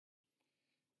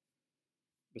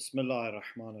بسم الله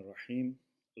الرحمن الرحيم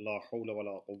لا حول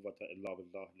ولا قوة إلا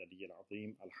بالله العلي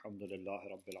العظيم الحمد لله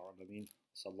رب العالمين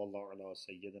صلى الله على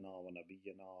سيدنا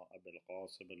ونبينا أبي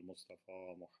القاسم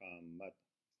المصطفى محمد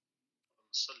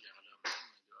صل على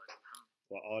محمد وآل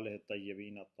محمد وآله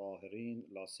الطيبين الطاهرين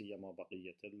لا سيما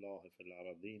بقية الله في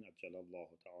الأرضين أجل الله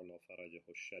تعالى فرجه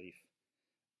الشريف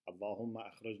اللهم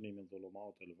أخرجني من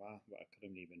ظلمات الوهم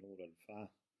وأكرمني بنور الفهم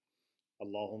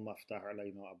اللهم افتح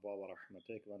علينا أبواب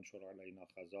رحمتك وانشر علينا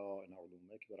خزائن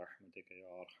علومك برحمتك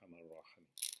يا أرحم الراحمين.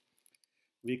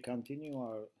 We continue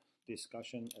our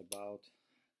discussion about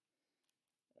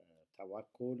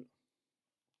tawakkul.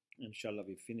 Inshallah,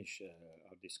 we finish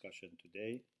our discussion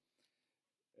today.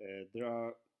 There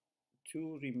are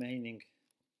two remaining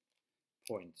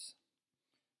points.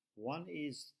 One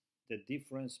is the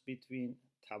difference between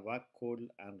tawakkul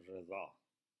and rida.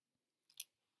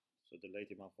 So the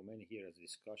late Imam Khomeini here has a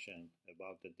discussion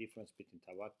about the difference between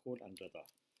tawakkul and rida.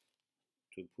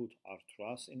 To put our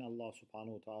trust in Allah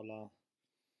subhanahu wa ta'ala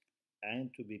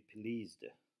and to be pleased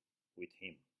with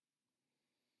Him.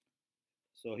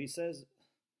 So he says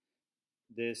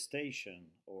the station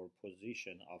or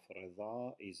position of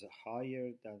rida is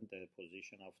higher than the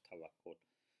position of tawakkul.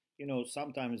 You know,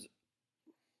 sometimes,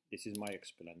 this is my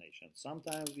explanation,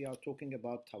 sometimes we are talking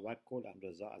about tawakkul and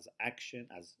rida as action,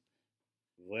 as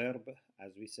verb,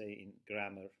 as we say in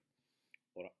grammar,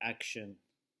 or action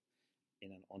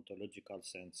in an ontological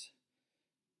sense,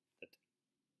 that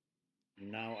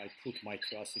now I put my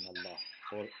trust in Allah,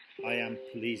 or I am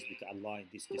pleased with Allah in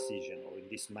this decision or in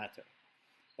this matter.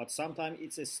 But sometimes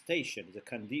it's a station, it's a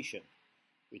condition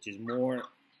which is more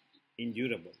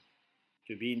endurable,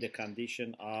 to be in the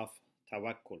condition of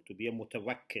tawakkul, to be a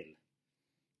mutawakkil,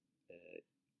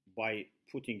 by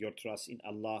putting your trust in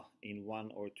Allah in one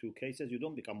or two cases, you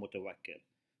don't become mutawakkil.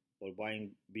 Or by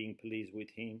being pleased with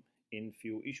Him in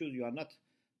few issues, you are not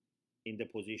in the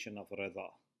position of rida.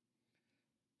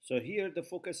 So here the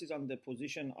focus is on the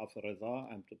position of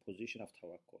rida and the position of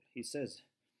tawakkul. He says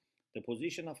the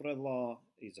position of rida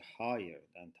is higher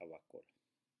than tawakkul.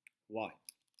 Why?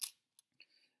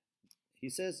 He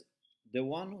says the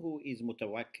one who is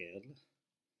mutawakkil,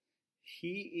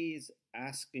 he is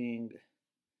asking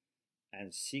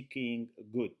and seeking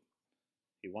good.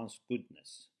 He wants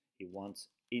goodness. He wants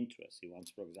interest. He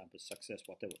wants, for example, success,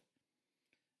 whatever.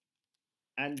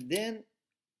 And then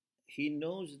he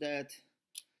knows that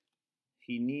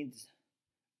he needs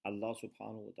Allah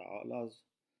subhanahu wa ta'ala's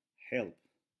help.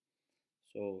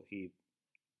 So he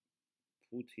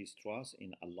put his trust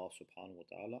in Allah subhanahu wa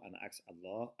ta'ala and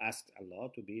asked Allah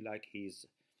to be like his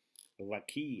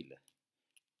wakil,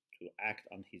 to act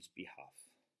on his behalf.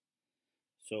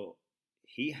 So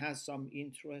he has some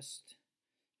interest,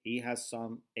 he has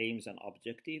some aims and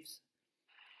objectives,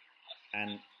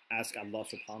 and ask Allah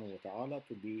subhanahu wa ta'ala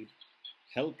to be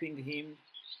helping him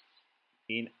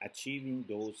in achieving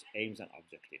those aims and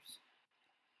objectives.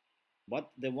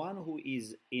 But the one who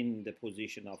is in the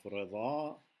position of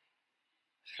rida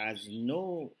has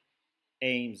no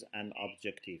aims and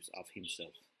objectives of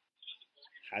himself,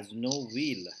 has no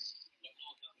will.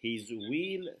 His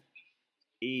will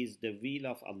is the will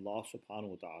of Allah subhanahu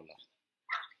wa ta'ala.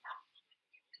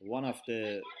 One of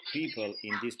the people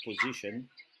in this position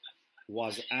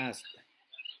was asked,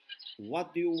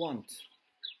 what do you want?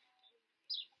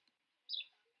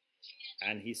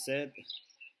 And he said,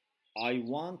 I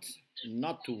want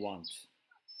not to want.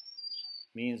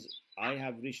 Means I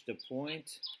have reached the point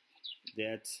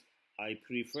that I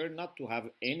prefer not to have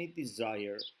any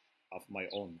desire of my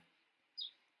own.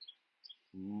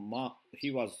 He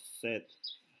was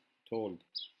told,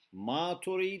 Ma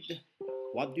turid,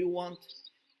 what do you want?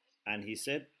 And he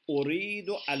said,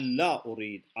 Uridu Allah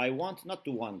urid, I want not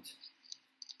to want.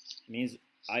 Means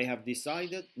I have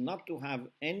decided not to have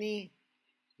any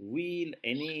will,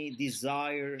 any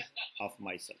desire of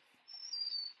myself.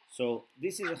 So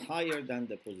this is higher than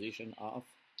the position of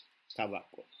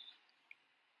tawakkul.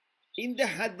 In the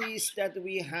hadith that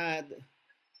we had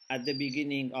at the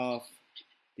beginning of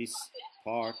this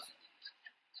part,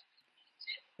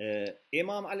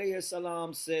 Imam alayhi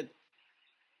salam said,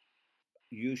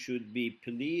 you should be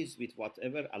pleased with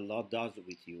whatever Allah does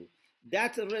with you.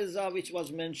 That reza which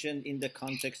was mentioned in the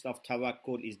context of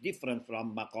tawakkul is different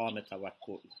from maqam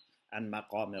tawakkul and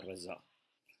maqam reza.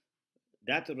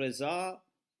 That reza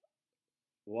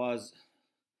was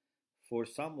for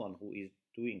someone who is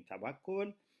doing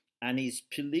tawakkul and is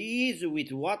pleased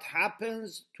with what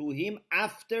happens to him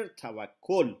after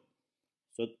tawakkul.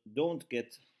 So don't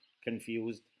get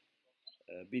confused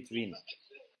between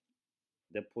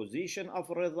the position of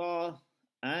rida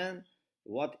and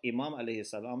what Imam alayhi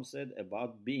salam said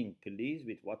about being pleased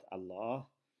with what Allah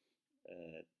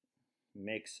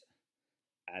makes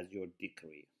as your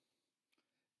decree.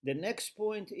 The next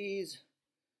point is,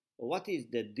 what is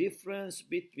the difference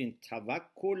between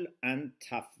tawakkul and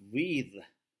tafweed?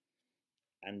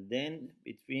 And then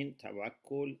between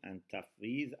tawakkul and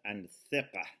tafweed and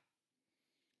thiqah.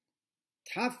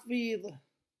 Tafweed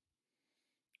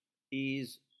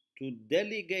is to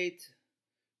delegate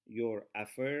your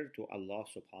affair to Allah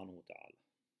subhanahu wa ta'ala.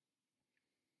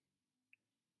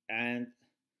 And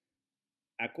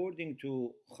according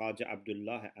to Khaja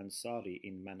Abdullah Ansari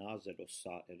in Manazil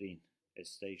al-Sa'irin,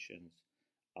 stations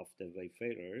of the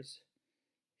wayfarers,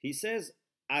 he says,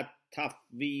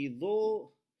 At-tafweedu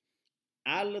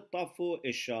altafu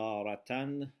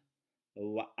isharatan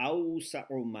wa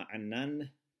awsa'u ma'nan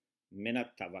min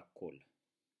at-tawakkul.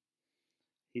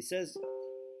 He says,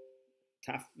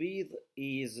 tafweed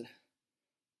is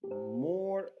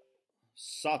more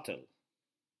subtle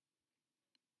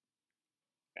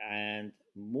and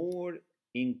more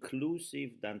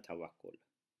inclusive than tawakkul.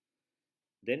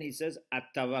 Then he says,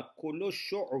 At-tawakkulu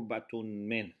shu'batun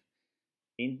min.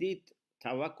 Indeed,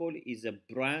 tawakkul is a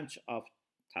branch of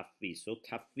tafweed. So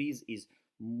tafweed is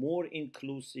more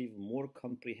inclusive, more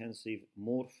comprehensive,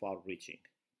 more far-reaching.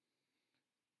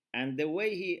 And the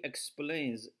way he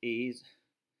explains is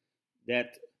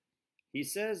that he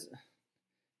says,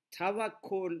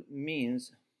 tawakkul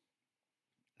means,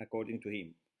 according to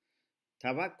him,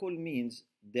 tawakkul means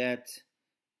that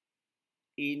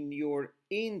in your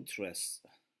interest,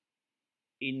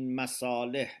 in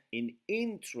masalih, in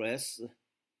interest,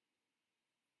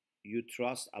 you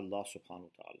trust Allah subhanahu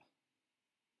wa ta'ala.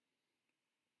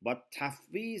 But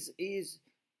tafweed is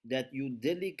that you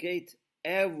delegate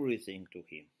everything to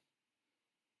Him.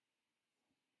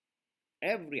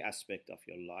 Every aspect of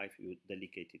your life, you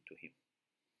delegate it to Him.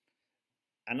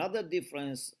 Another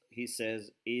difference, he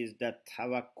says, is that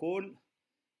tawakkul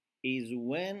is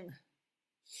when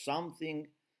something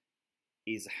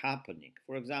is happening.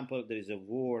 For example, there is a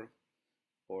war,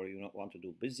 or you want to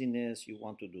do business, you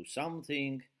want to do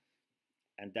something,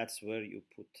 and that's where you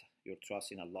put your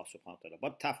trust in Allah subhanahu wa ta'ala.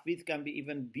 But tafweed can be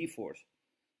even before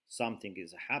something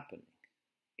is happening.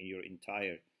 In your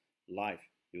entire life,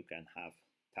 you can have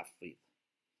tafweed.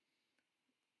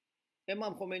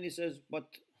 Imam Khomeini says, but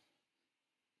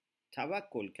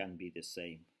tawakkul can be the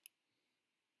same.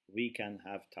 We can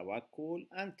have tawakkul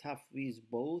and tafweed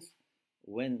both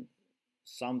when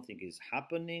something is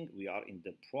happening, we are in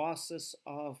the process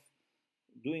of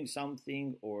doing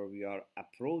something, or we are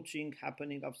approaching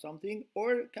happening of something,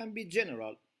 or it can be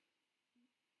general.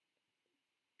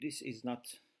 This is not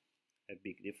a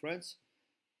big difference.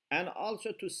 And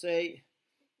also to say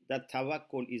that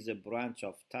tawakkul is a branch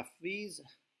of tafweed,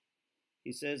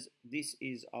 he says this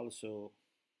is also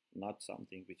not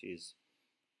something which is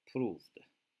proved.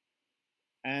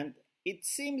 And it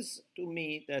seems to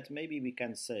me that maybe we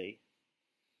can say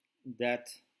that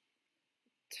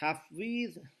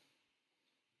tafweed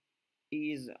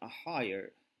is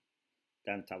higher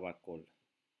than tawakkul,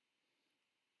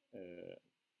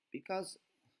 because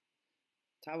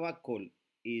tawakkul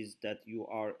is that you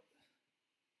are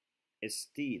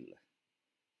still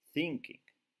thinking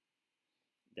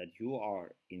that you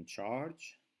are in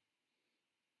charge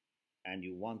and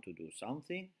you want to do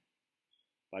something,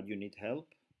 but you need help,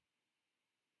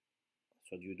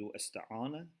 so you do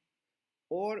ista'ana,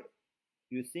 or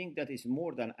you think that is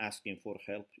more than asking for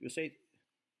help. You say,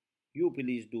 you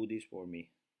please do this for me.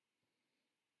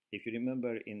 If you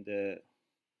remember in the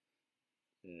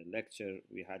lecture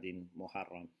we had in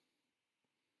Muharram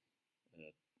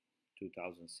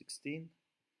 2016,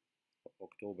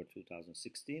 October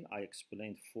 2016, I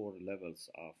explained 4 levels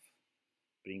of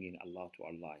bringing Allah to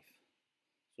our life.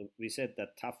 So we said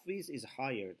that tafweed is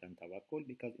higher than tawakkul,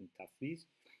 because in tafweed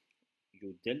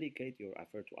you delegate your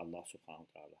effort to Allah subhanahu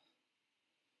wa ta'ala.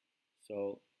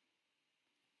 So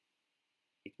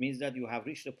it means that you have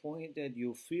reached a point that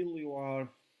you feel you are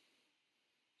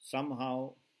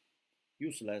somehow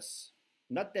useless.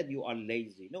 Not that you are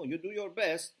lazy. No, you do your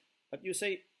best, but you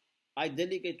say, I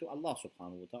delegate to Allah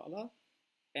subhanahu wa ta'ala,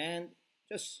 and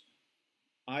just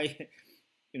I,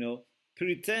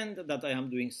 pretend that I am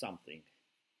doing something.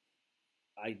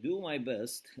 I do my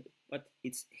best, but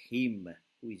it's Him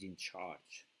who is in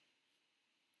charge.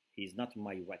 He is not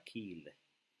my wakil.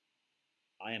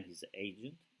 I am His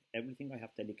agent. Everything I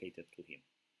have delegated to Him.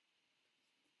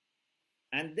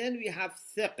 And then we have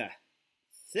thiqah.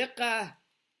 Thiqah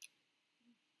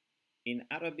in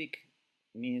Arabic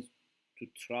means to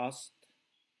trust,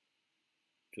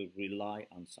 to rely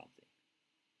on something.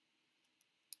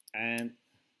 And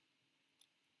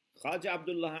Khaja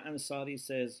Abdullah Ansari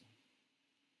says,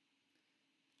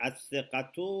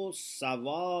 الثقة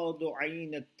سواد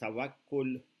عين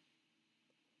التوكل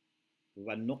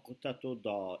ونقطة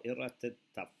دائرة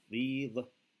التفويض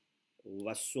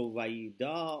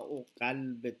وسويداء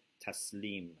قلب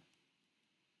التسليم.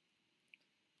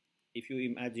 If you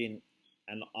imagine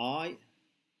an eye,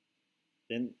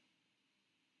 then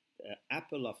the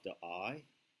apple of the eye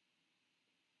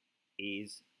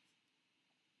is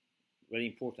very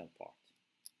important part,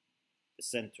 the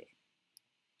center.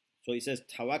 So he says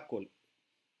tawakkul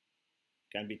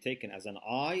can be taken as an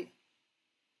eye,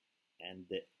 and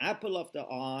the apple of the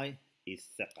eye is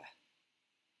thiqah.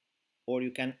 Or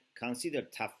you can consider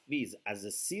tafwiz as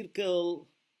a circle,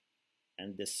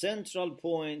 and the central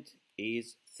point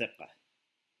is thiqah.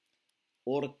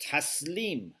 Or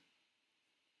taslim,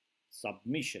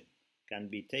 submission, can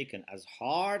be taken as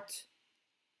heart,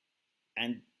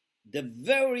 and the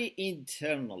very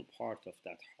internal part of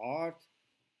that heart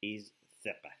is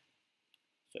thiqah.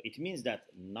 So it means that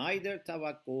neither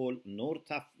tawakkul nor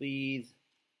tafwiz,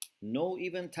 no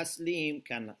even taslim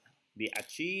can be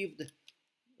achieved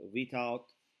without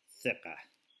thiqah.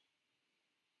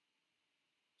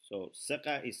 So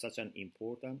thiqah is such an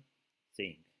important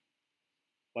thing.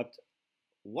 But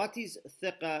what is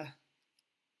thiqah?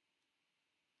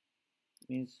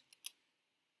 Means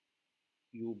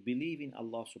you believe in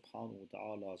Allah subhanahu wa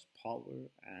ta'ala's power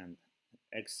and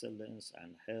excellence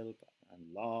and help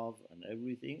and love and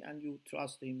everything, and you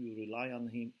trust Him, you rely on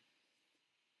Him,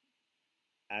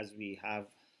 as we have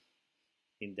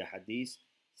in the hadith,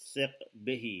 ثق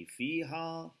به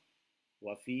فيها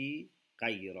وفي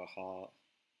غيرها.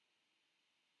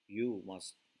 You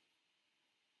must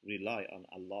rely on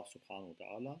Allah subhanahu wa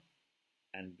ta'ala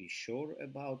and be sure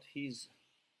about His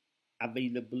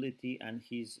availability and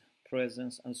His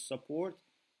presence and support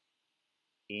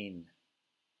in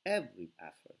every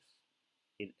effort,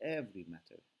 in every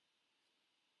matter,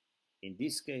 in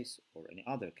this case or any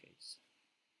other case.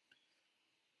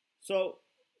 So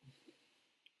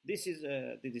this is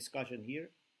the discussion here.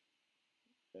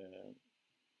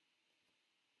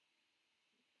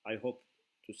 I hope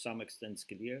to some extent it's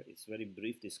clear. It's a very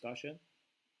brief discussion,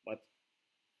 but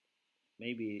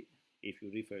maybe if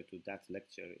you refer to that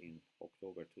lecture in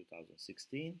October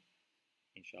 2016,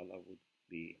 inshallah would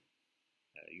be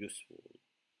useful.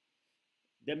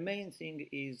 The main thing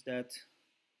is that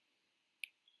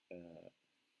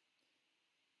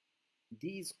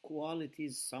these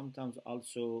qualities sometimes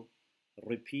also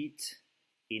repeat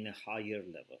in a higher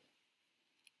level.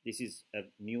 This is a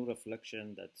new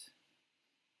reflection that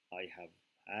I have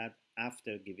had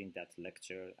after giving that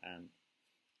lecture and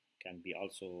can be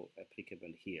also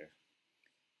applicable here.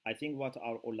 I think what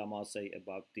our ulama say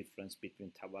about difference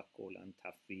between tawakkul and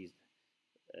tafwiz,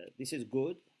 this is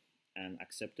good and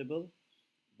acceptable.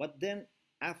 But then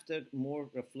after more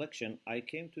reflection, I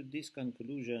came to this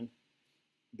conclusion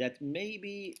that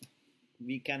maybe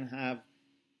we can have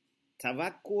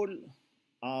tawakkul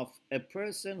of a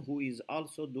person who is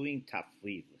also doing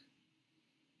tafwiz.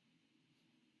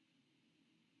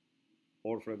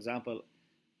 Or for example,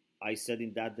 I said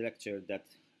in that lecture that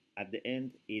at the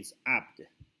end is abd,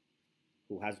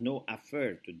 who has no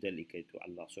affair to delegate to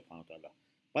Allah subhanahu wa ta'ala.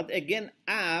 But again,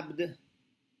 abd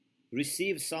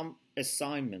receives some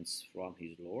assignments from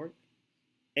his Lord.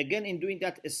 Again, in doing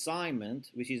that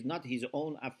assignment, which is not his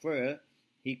own affair,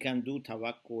 he can do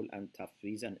tawakkul and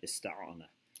tafwiz and ista'ana.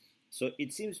 So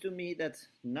it seems to me that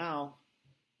now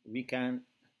we can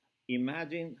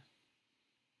imagine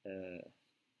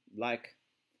like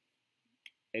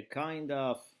a kind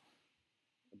of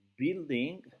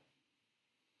building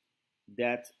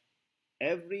that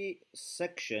every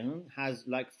section has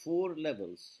like 4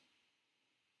 levels.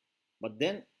 But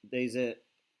then there is a,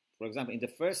 for example, in the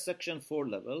first section 4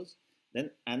 levels,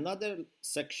 then another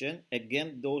section,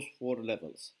 again those 4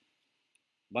 levels.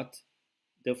 But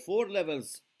the 4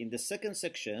 levels in the second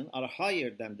section are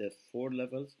higher than the 4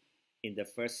 levels in the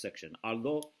first section,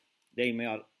 although they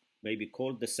may be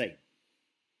called the same.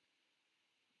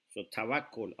 So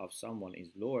tawakkul of someone is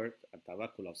lower and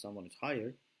tawakkul of someone is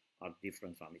higher are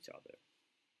different from each other.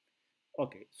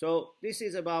 Okay, so this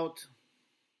is about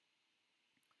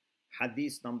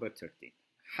hadith number 13.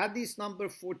 Hadith number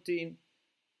 14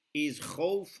 is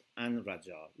khawf and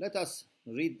raja. Let us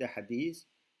read the hadith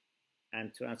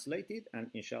and translate it,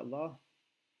 and inshallah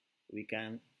we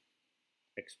can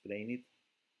explain it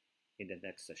in the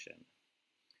next session.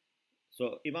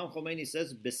 So Imam Khomeini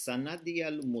says,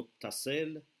 بِسَنَدِيَ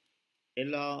الْمُتَّصِلِ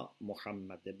إِلَى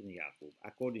Muhammad ibn Yaqub,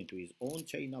 according to his own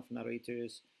chain of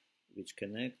narrators, which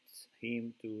connects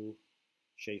him to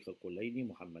Sheikh al-Kulayni,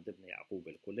 Muhammad ibn Yaqub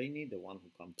al-Kulayni, the one who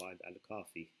compiled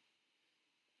Al-Kafi.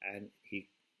 And he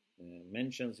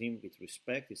mentions him with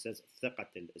respect. He says,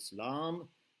 ثقة الإسلام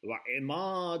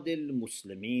وعماد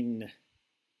المسلمين.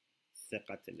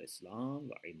 ثقة الإسلام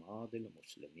وعماد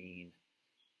المسلمين.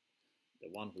 The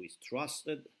one who is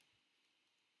trusted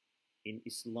in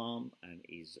Islam and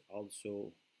is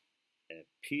also a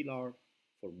pillar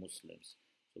for Muslims.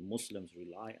 So Muslims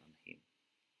rely on him.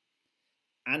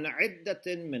 عن عدة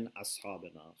من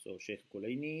أصحابنا. So Sheikh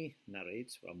Kulaini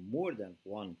narrates from more than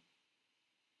one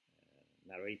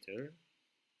narrator,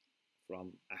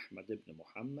 from Ahmad ibn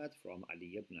Muhammad, from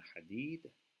Ali ibn Hadith,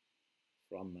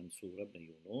 from Mansur ibn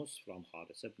Yunus, from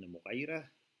Haris ibn Mughayra,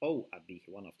 or Abi,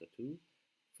 one of the two,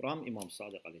 from Imam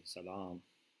Sadiq alayhi salam.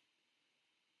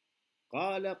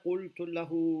 قال قلت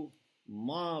له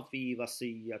ما في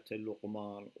وصية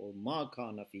لقمان, or ما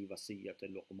كان في وصية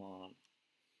لقمان.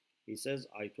 He says,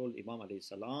 I told Imam alayhi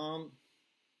salam,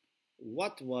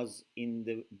 what was in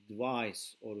the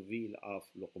advice or will of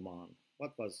Luqman?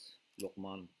 What was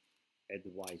Luqman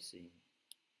advising?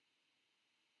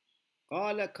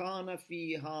 قال كان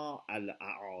فيها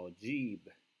الأعاجيب.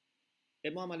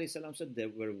 Imam alayhi salam said there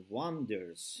were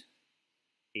wonders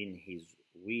in his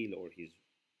will or his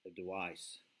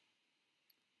advice.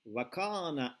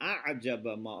 وكان أعجب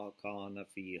ما كان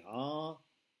فيها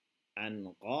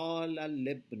أن قال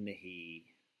لابنه.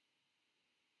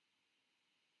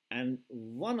 And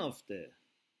one of the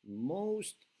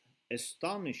most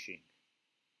astonishing,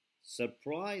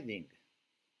 surprising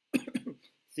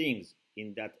things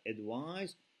in that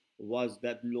advice was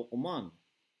that Luqman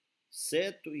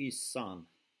said to his son,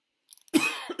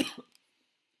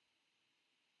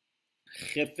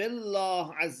 خف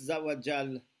الله عز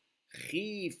وجل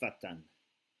خيفة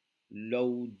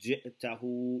لو جئته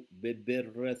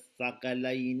ببر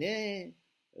الثقلين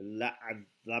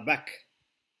لعذبك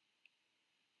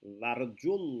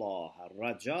وارجو الله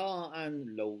رجاء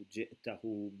لو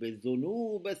جئته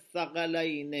بذنوب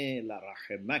الثقلين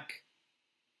لرحمك.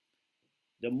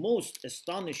 The most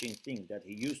astonishing thing that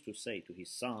he used to say to his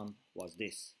son was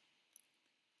this,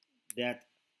 that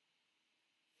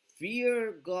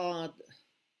fear God,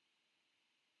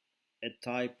 a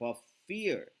type of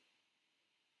fear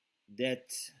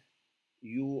that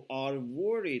you are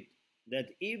worried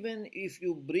that even if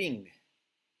you bring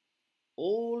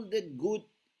all the good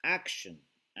action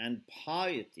and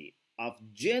piety of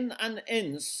jinn and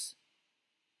ins,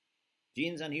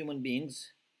 jinns and human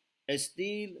beings,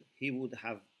 still he would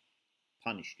have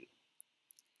punished you.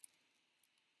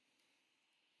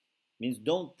 Means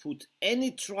don't put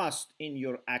any trust in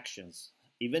your actions.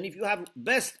 Even if you have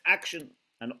best action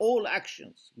and all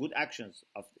actions, good actions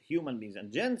of human beings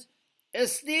and jinns,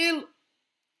 still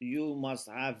you must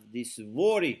have this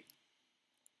worry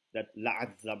that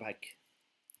la'adzabak,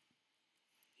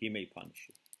 he may punish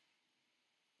you.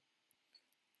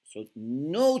 So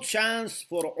no chance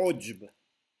for ujb,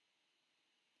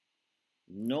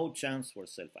 no chance for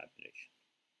self-admiration.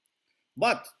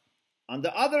 But on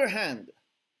the other hand,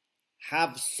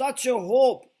 have such a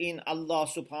hope in Allah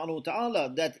subhanahu wa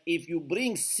ta'ala that if you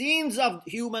bring sins of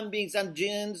human beings and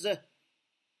jinns,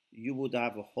 you would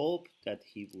have a hope that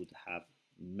he would have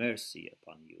mercy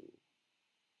upon you.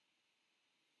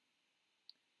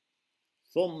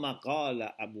 ثم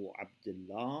قال أبو عبد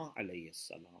الله عليه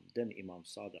السلام. Then Imam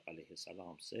Sadiq عليه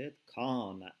السلام said,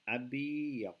 كان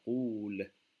أبي يقول,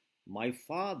 my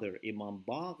father Imam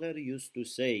Baqir used to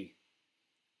say,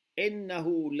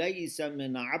 إنه ليس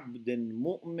من عبد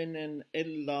مؤمن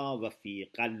إلا وفي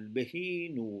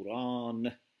قلبه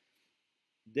نوران.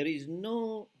 There is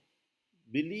no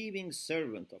believing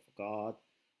servant of God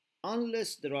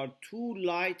unless there are two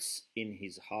lights in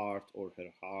his heart or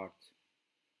her heart.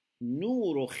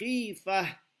 نور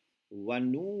خيفة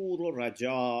ونور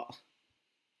رجاء.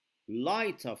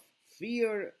 Light of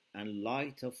fear and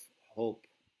light of hope.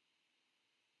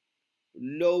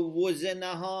 لو وزن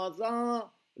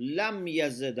هذا لم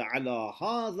يزد على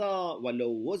هذا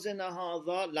ولو وزن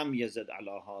هذا لم يزد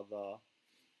على هذا.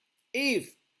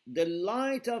 If the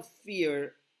light of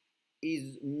fear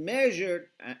is measured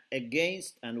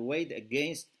against and weighed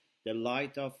against the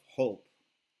light of hope,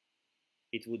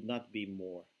 it would not be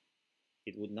more.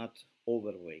 It would not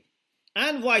overweigh.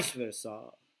 And vice versa.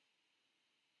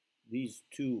 These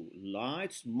two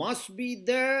lights must be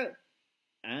there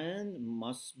and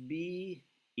must be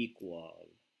equal.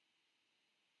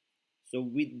 So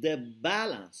with the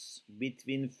balance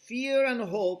between fear and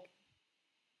hope,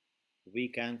 we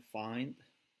can find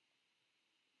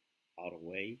our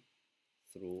way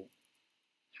through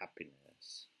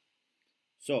happiness.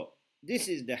 So this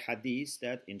is the hadith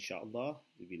that inshallah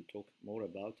we will talk more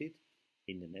about it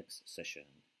in the next session.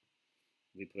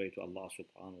 We pray to Allah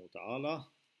subhanahu wa ta'ala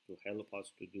to help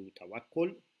us to do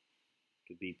tawakkul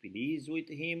to be pleased with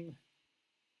Him,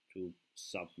 to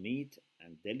submit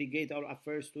and delegate our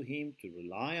affairs to Him, to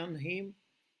rely on Him,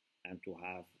 and to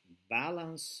have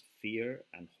balance, fear,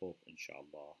 and hope,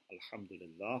 inshallah.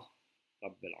 Alhamdulillah,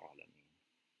 Rabbil Alameen.